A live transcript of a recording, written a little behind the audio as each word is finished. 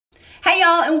Hey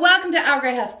y'all, and welcome to Our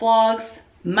Gray House Vlogs.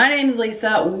 My name is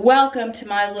Lisa. Welcome to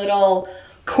my little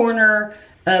corner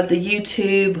of the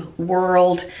YouTube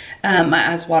world.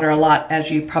 My eyes water a lot,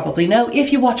 as you probably know,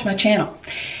 if you watch my channel.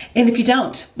 And if you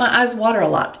don't, my eyes water a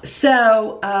lot.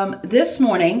 So this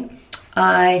morning,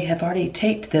 I have already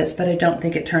taped this, but I don't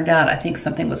think it turned out. I think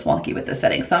something was wonky with the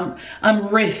settings. So I'm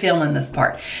refilming this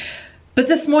part. But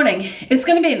this morning, it's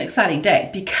gonna be an exciting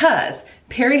day because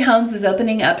Perry Homes is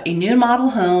opening up a new model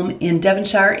home in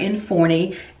Devonshire in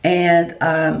Forney, and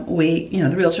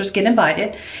the realtors get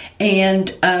invited,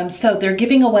 and so they're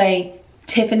giving away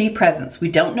Tiffany presents. We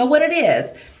don't know what it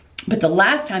is, but the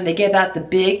last time they gave out the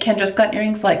big Kendra Scott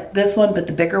earrings like this one, but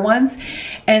the bigger ones,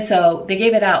 and so they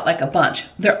gave it out like a bunch.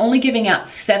 They're only giving out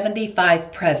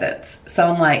 75 presents, so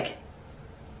I'm like,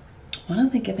 what are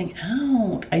they giving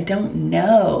out? I don't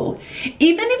know.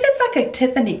 Even if it's like a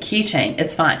Tiffany keychain,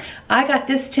 it's fine. I got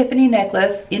this Tiffany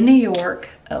necklace in New York.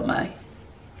 Oh, my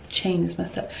chain is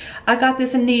messed up. I got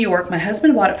this in New York. My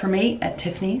husband bought it for me at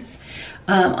Tiffany's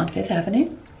on 5th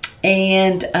Avenue.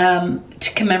 And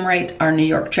to commemorate our New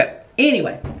York trip.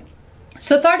 Anyway,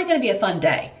 so it's already gonna be a fun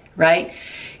day, right?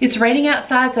 It's raining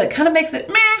outside, so it kind of makes it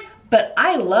meh. But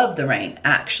I love the rain,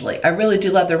 actually. I really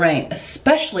do love the rain,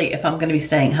 especially if I'm gonna be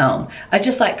staying home. I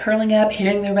just like curling up,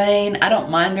 hearing the rain. I don't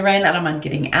mind the rain. I don't mind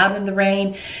getting out in the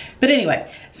rain. But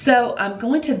anyway, so I'm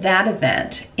going to that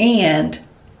event, and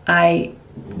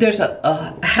there's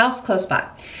a house close by.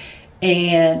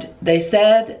 And they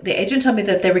said, the agent told me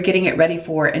that they were getting it ready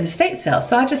for an estate sale.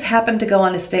 So I just happened to go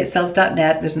on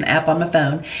estatesales.net. There's an app on my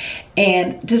phone,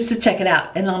 and just to check it out.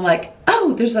 And I'm like,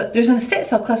 oh, there's an estate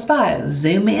sale close by. I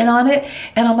zoom in on it,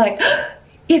 and I'm like, oh,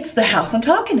 it's the house I'm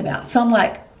talking about. So I'm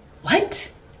like,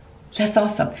 what? That's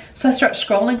awesome. So I start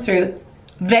scrolling through.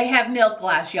 They have milk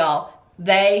glass, y'all.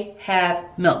 They have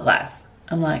milk glass.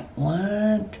 I'm like,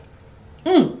 what?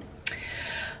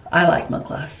 I like milk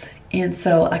glass. And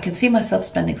so I can see myself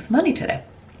spending some money today.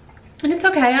 And it's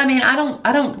okay. I mean, I don't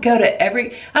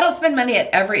spend money at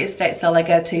every estate sale I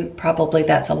go to. Probably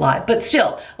that's a lot. But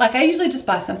still, like, I usually just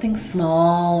buy something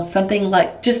small, something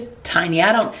like just tiny.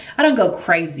 I don't go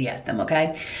crazy at them,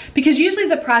 okay? Because usually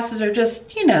the prices are just,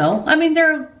 I mean,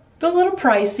 they're a little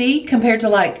pricey compared to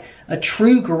like a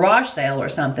true garage sale or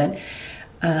something.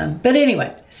 But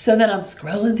anyway, so then I'm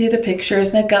scrolling through the pictures,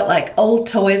 and they've got like old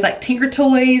toys, like Tinker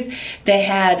Toys. They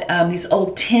had these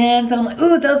old tins, and I'm like,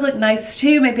 ooh, those look nice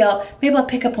too. Maybe I'll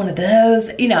pick up one of those.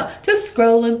 Just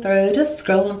scrolling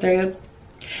through.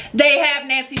 They have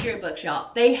Nancy Drew books,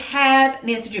 y'all. They have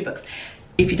Nancy Drew books.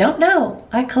 If you don't know,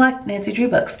 I collect Nancy Drew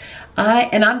books.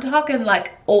 I'm talking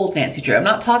like old Nancy Drew. I'm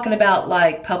not talking about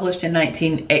like republished in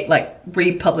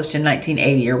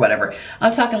 1980 or whatever.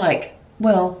 I'm talking like,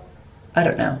 well, I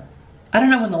don't know. I don't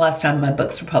know when the last time my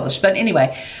books were published, but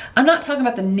anyway, I'm not talking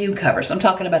about the new covers. I'm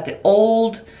talking about the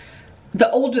older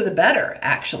the better,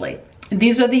 actually.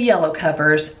 These are the yellow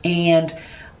covers, and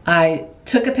I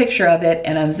took a picture of it,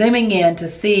 and I'm zooming in to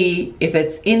see if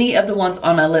it's any of the ones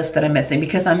on my list that I'm missing,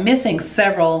 because I'm missing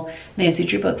several Nancy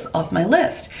Drew books off my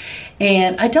list.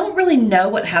 And I don't really know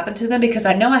what happened to them, because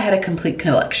I know I had a complete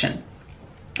collection.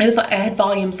 It was like I had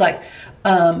volumes like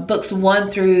books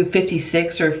 1 through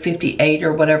 56 or 58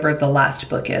 or whatever the last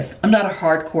book is. I'm not a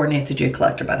hardcore Nancy Drew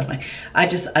collector, by the way. I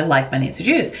like my Nancy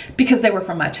Drews because they were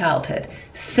from my childhood.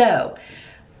 So,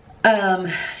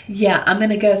 yeah, I'm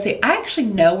gonna go see. I actually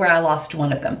know where I lost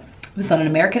one of them. It was on an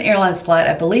American Airlines flight.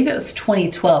 I believe it was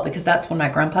 2012 because that's when my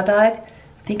grandpa died. I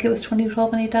think it was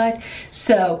 2012 when he died.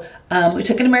 So, we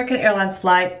took an American Airlines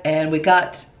flight, and we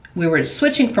were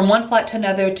switching from one flight to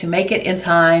another to make it in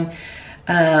time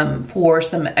for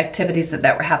some activities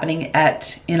that were happening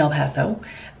in El Paso.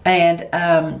 And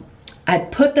I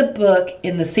put the book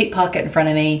in the seat pocket in front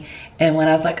of me, and when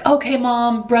I was like, okay,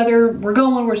 Mom, brother,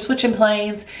 we're switching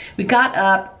planes, we got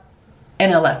up,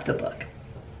 and I left the book.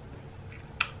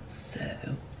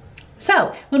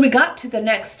 So when we got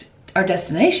to our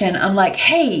destination, I'm like,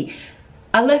 hey,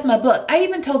 I left my book. I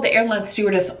even told the airline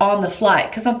stewardess on the flight,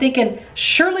 because I'm thinking,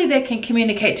 surely they can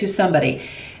communicate to somebody.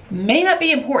 May not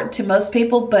be important to most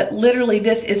people, but literally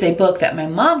this is a book that my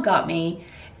mom got me,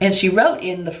 and she wrote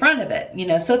in the front of it,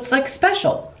 so it's like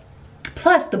special.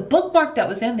 Plus, the bookmark that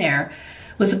was in there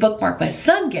was a bookmark my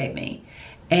son gave me,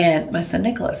 and my son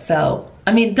Nicholas. So,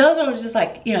 I mean, those are just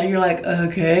like, you're like,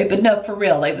 okay, but no, for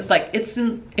real, it was like, it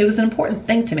was an important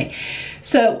thing to me.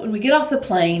 So when we get off the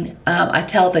plane, I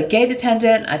tell the gate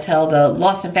attendant, I tell the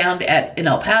lost and found in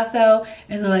El Paso,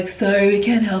 and they're like, sorry, we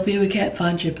can't help you, we can't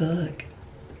find your book.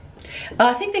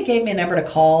 I think they gave me a number to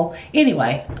call.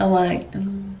 Anyway, I'm like,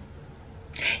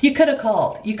 You could have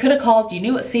called. You could have called. You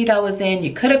knew what seat I was in.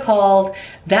 You could have called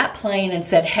that plane and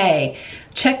said, hey,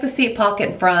 check the seat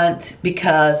pocket in front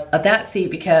because of that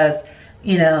seat because,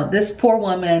 you know, this poor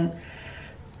woman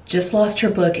just lost her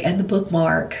book and the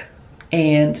bookmark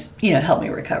and, you know, help me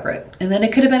recover it. And then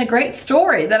it could have been a great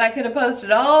story that I could have posted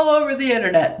all over the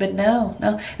internet. But no.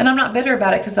 And I'm not bitter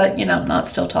about it because I'm not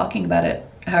still talking about it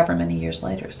however many years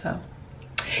later, so.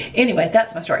 Anyway,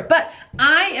 that's my story. But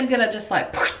I am gonna just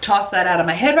like toss that out of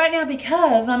my head right now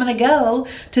because I'm gonna go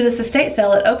to this estate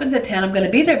sale. It opens at 10. I'm gonna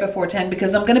be there before 10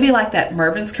 because I'm gonna be like that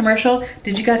Marvin's commercial.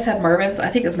 Did you guys have Marvin's? I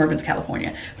think it's Marvin's,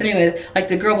 California. But anyway, like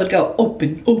the girl would go,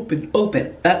 open, open,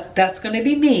 open. That's gonna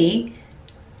be me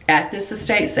at this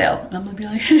estate sale. And I'm gonna be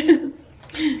like,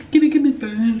 can I come in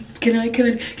first? Can I come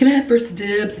in? Can I have first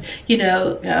dibs? You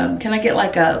know, can I get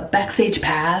like a backstage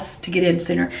pass to get in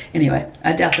sooner? Anyway,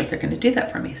 I doubt that they're going to do that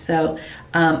for me. So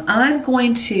I'm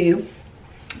going to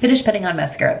finish putting on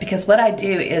mascara because what I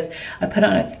do is I put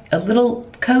on a little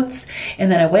coats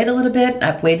and then I wait a little bit.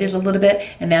 I've waited a little bit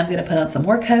and now I'm going to put on some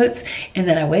more coats and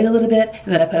then I wait a little bit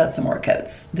and then I put on some more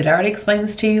coats. Did I already explain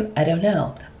this to you? I don't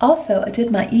know. Also, I did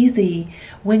my easy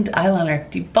winged eyeliner.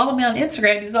 If you follow me on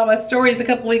Instagram, you saw my stories a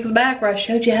couple weeks back where I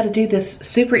showed you how to do this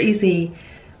super easy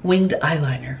winged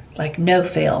eyeliner, like no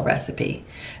fail recipe.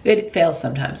 It fails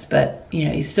sometimes, but you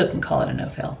know, you still can call it a no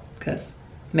fail because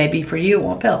maybe for you it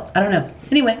won't fail. I don't know.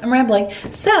 Anyway, I'm rambling.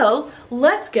 So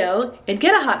let's go and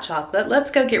get a hot chocolate.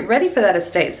 Let's go get ready for that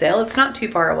estate sale. It's not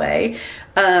too far away.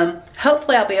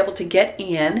 Hopefully I'll be able to get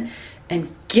in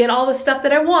and get all the stuff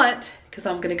that I want because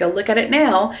I'm gonna go look at it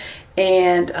now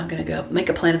and I'm gonna go make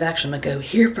a plan of action. I'm gonna go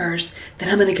here first, then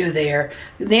I'm gonna go there.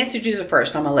 Nancy Drews are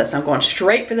first on my list. I'm going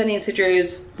straight for the Nancy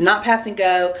Drews, not passing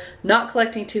go, not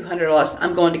collecting $200.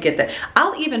 I'm going to get that.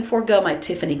 I'll even forego my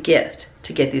Tiffany gift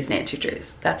to get these Nancy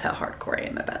Drews. That's how hardcore I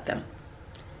am about them.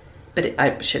 But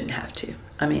I shouldn't have to.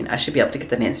 I mean, I should be able to get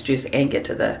the Nancy Drews and get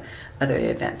to the other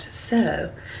event.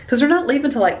 So, because we're not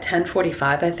leaving till like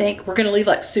 10:45, I think. We're gonna leave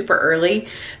like super early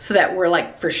so that we're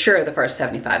like for sure the first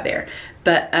 75 there.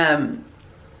 But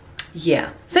yeah.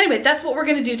 So anyway, that's what we're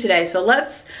gonna do today. So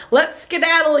let's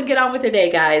skedaddle and get on with the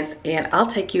day, guys. And I'll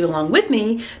take you along with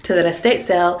me to that estate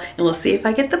sale and we'll see if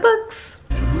I get the books.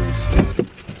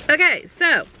 Okay,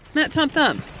 so met Tom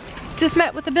Thumb. Just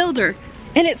met with the builder.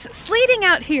 And it's sleeting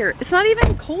out here. It's not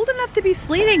even cold enough to be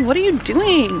sleeting. What are you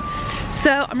doing?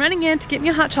 So I'm running in to get me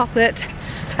a hot chocolate.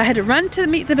 I had to run to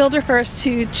meet the builder first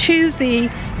to choose the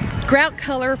grout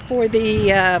color for the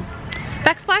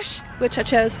backsplash, which I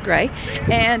chose gray,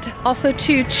 and also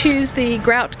to choose the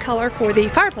grout color for the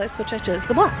fireplace, which I chose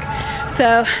the black.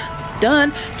 So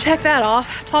done, check that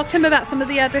off. Talked to him about some of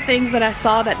the other things that I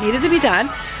saw that needed to be done.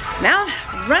 So now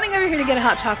I'm running over here to get a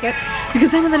hot chocolate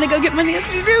because then I'm gonna go get my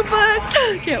Nancy Drew books.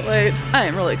 Can't wait. I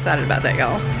am really excited about that,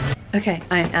 y'all. Okay,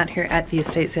 I am out here at the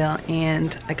estate sale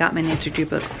and I got my Nancy Drew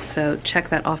books, so check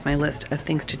that off my list of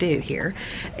things to do here.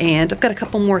 And I've got a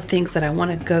couple more things that I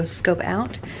want to go scope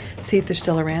out, see if they're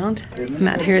still around. I'm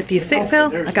out here at the estate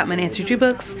sale. I got my Nancy Drew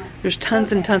books. There's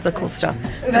tons and tons of cool stuff.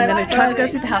 So I'm gonna try to go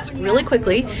through the house really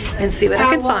quickly and see what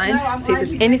I can find, see if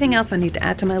there's anything else I need to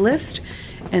add to my list,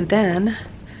 and then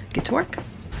get to work.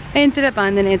 I ended up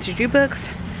buying the Nancy Drew books.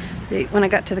 When I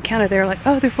got to the counter, they were like,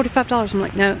 oh, they're $45. I'm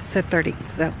like, no, it said 30.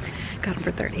 So got them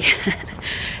for 30,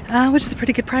 which is a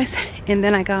pretty good price. And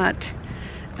then I got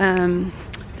some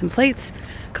plates,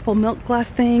 a couple milk glass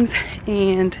things,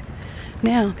 and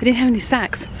now they didn't have any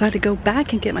sacks. So I had to go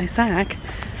back and get my sack,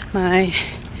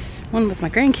 one with my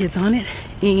grandkids on it,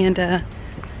 and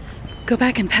go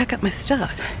back and pack up my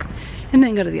stuff and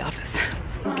then go to the office.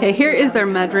 Okay, here is their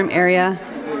mudroom area.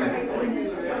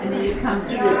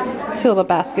 See all the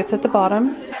baskets at the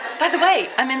bottom. By the way,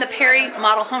 I'm in the Perry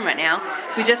model home right now.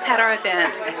 We just had our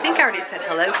event. I think I already said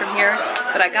hello from here,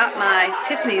 but I got my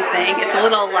Tiffany's thing. It's a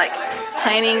little like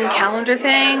planning calendar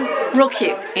thing, real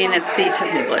cute, and it's the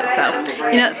Tiffany blue, so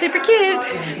you know, it's super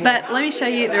cute. But let me show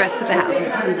you the rest of the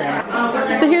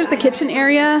house. So here's the kitchen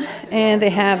area, and they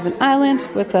have an island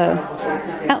with a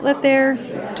outlet there.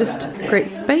 Just great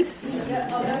space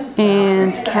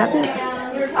and cabinets.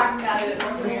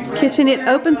 Kitchen, it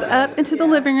opens up into the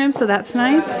living room, so that's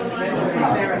nice.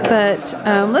 But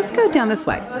let's go down this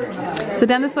way. So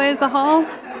down this way is the hall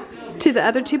to the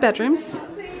other two bedrooms.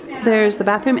 There's the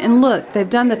bathroom, and look, they've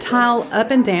done the tile up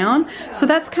and down, so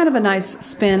that's kind of a nice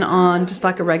spin on just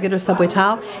like a regular subway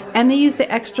tile. And they use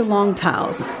the extra long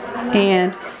tiles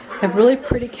and have really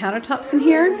pretty countertops in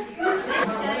here.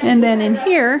 And then in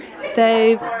here,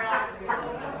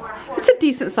 it's a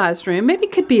decent sized room. Maybe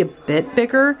it could be a bit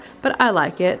bigger, but I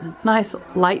like it. Nice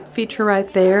light feature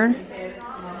right there.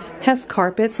 Has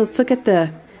carpets. Let's look at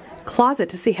the closet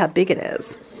to see how big it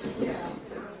is.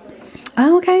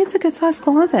 Oh, okay, it's a good sized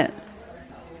closet.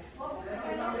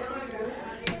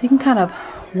 You can kind of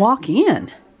walk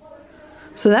in.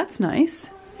 So that's nice.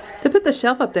 They put the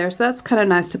shelf up there, so that's kind of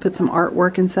nice to put some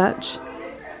artwork and such.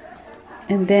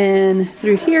 And then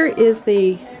through here is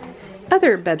the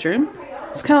other bedroom.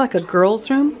 It's kind of like a girl's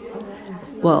room.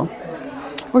 Well,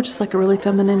 or just like a really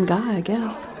feminine guy, I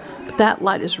guess. But that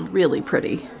light is really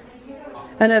pretty.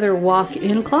 Another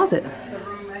walk-in closet.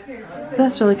 So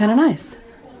that's really kind of nice.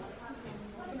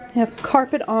 You have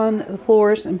carpet on the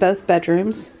floors in both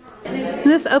bedrooms. And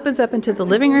this opens up into the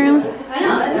living room.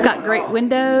 It's got great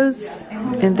windows.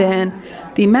 And then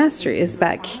the master is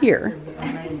back here.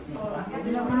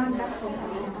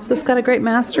 So it's got a great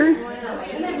master.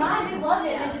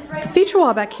 The feature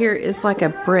wall back here is like a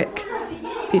brick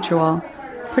feature wall.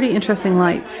 Pretty interesting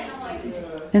lights.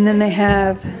 And then they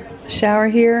have the shower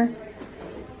here.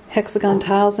 Hexagon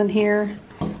tiles in here.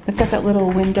 They've got that little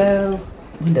window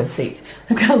seat.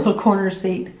 They've got a little corner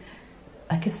seat.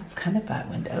 I guess it's kind of by a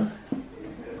window.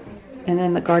 And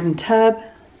then the garden tub.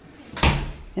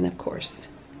 And of course,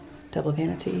 double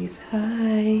vanities.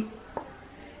 Hi.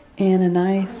 And a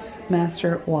nice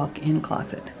master walk-in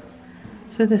closet.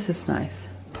 So this is nice.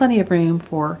 Plenty of room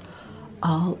for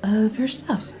all of your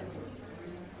stuff.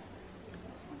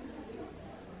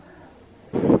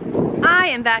 I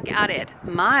am back out at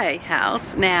my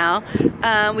house now.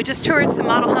 We just toured some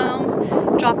model homes,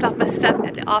 dropped off my stuff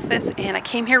at the office, and I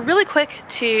came here really quick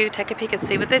to take a peek and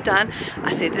see what they've done.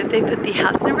 I see that they put the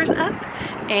house numbers up,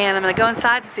 and I'm gonna go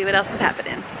inside and see what else is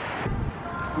happening.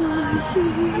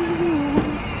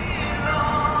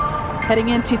 Heading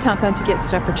into Town to get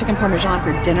stuff for chicken parmesan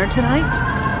for dinner tonight.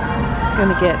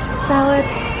 Gonna get salad,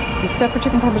 the stuff for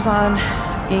chicken parmesan,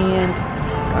 and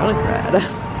garlic bread.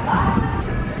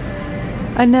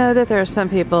 I know that there are some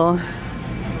people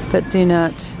that do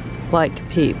not like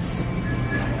Peeps,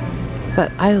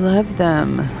 but I love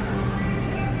them.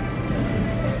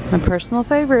 My personal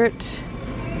favorite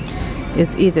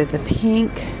is either the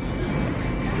pink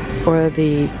or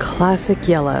the classic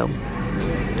yellow.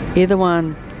 Either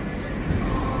one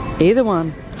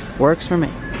works for me.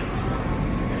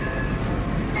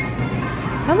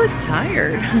 I look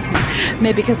tired.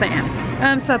 Maybe because I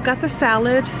am. So I've got the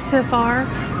salad so far.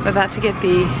 I'm about to get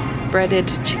the breaded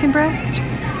chicken breast,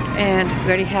 and we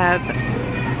already have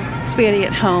spaghetti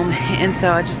at home, and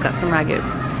so I just got some ragu.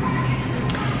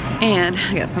 And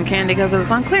I got some candy because it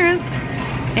was on clearance,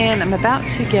 and I'm about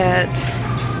to get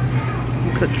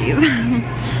some cookies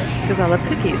because I love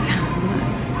cookies,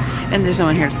 and there's no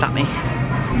one here to stop me.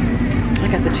 I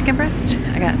got the chicken breast,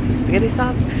 I got the spaghetti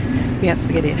sauce, we have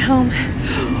spaghetti at home.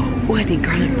 Oh, I need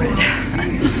garlic bread.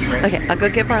 Okay, I'll go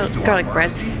get garlic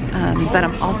bread, but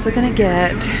I'm also gonna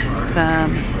get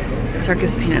some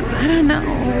circus peanuts. I don't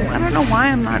know why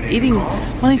I'm not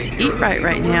wanting to eat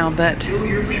right now, but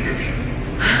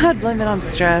I'd blame it on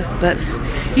stress. But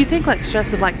you think like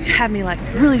stress would like have me like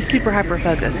really super hyper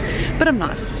focused, but I'm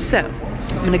not. So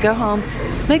I'm gonna go home,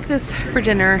 make this for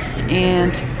dinner,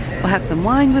 and we'll have some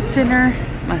wine with dinner.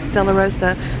 My Stella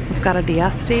Rosa Moscato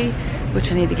d'Asti,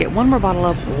 which I need to get one more bottle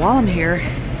of while I'm here.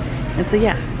 And so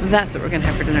yeah, that's what we're gonna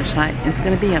have for dinner tonight. It's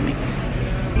gonna be yummy.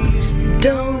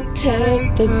 Don't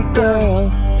take the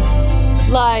girl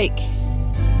like...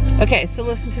 Okay, so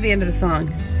listen to the end of the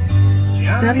song.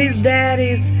 Johnny's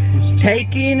daddy's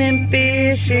taking him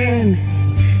fishing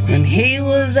when he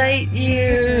was 8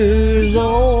 years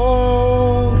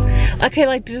old. Okay,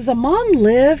 like, does the mom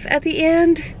live at the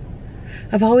end?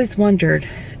 I've always wondered,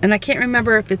 and I can't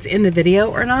remember if it's in the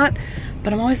video or not,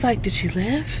 but I'm always like, did she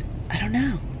live? I don't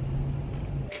know.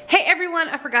 Hey everyone,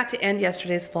 I forgot to end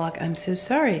yesterday's vlog. I'm so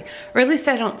sorry. Or at least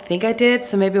I don't think I did,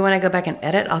 so maybe when I go back and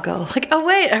edit, I'll go like, oh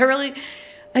wait,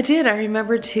 I did. I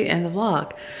remembered to end the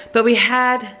vlog. But we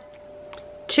had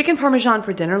chicken parmesan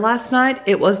for dinner last night.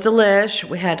 It was delish.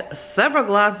 We had several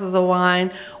glasses of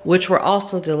wine, which were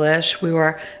also delish. We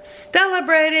were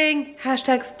celebrating,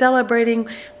 #celebrating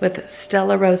with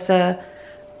Stella Rosa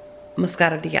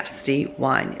Moscato d'Asti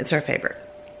wine. It's our favorite.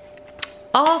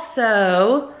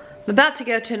 Also, I'm about to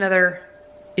go to another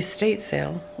estate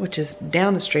sale, which is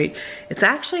down the street. It's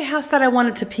actually a house that I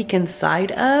wanted to peek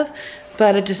inside of,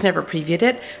 but I just never previewed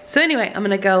it. So anyway, I'm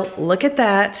gonna go look at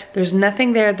that. There's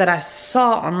nothing there that I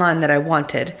saw online that I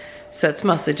wanted. So it's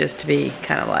mostly just to be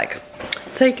kind of like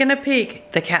taking a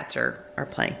peek. The cats are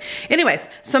playing. Anyways,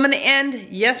 so I'm gonna end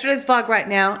yesterday's vlog right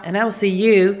now, and I will see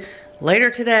you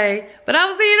later today, but I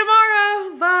will see you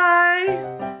tomorrow.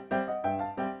 Bye.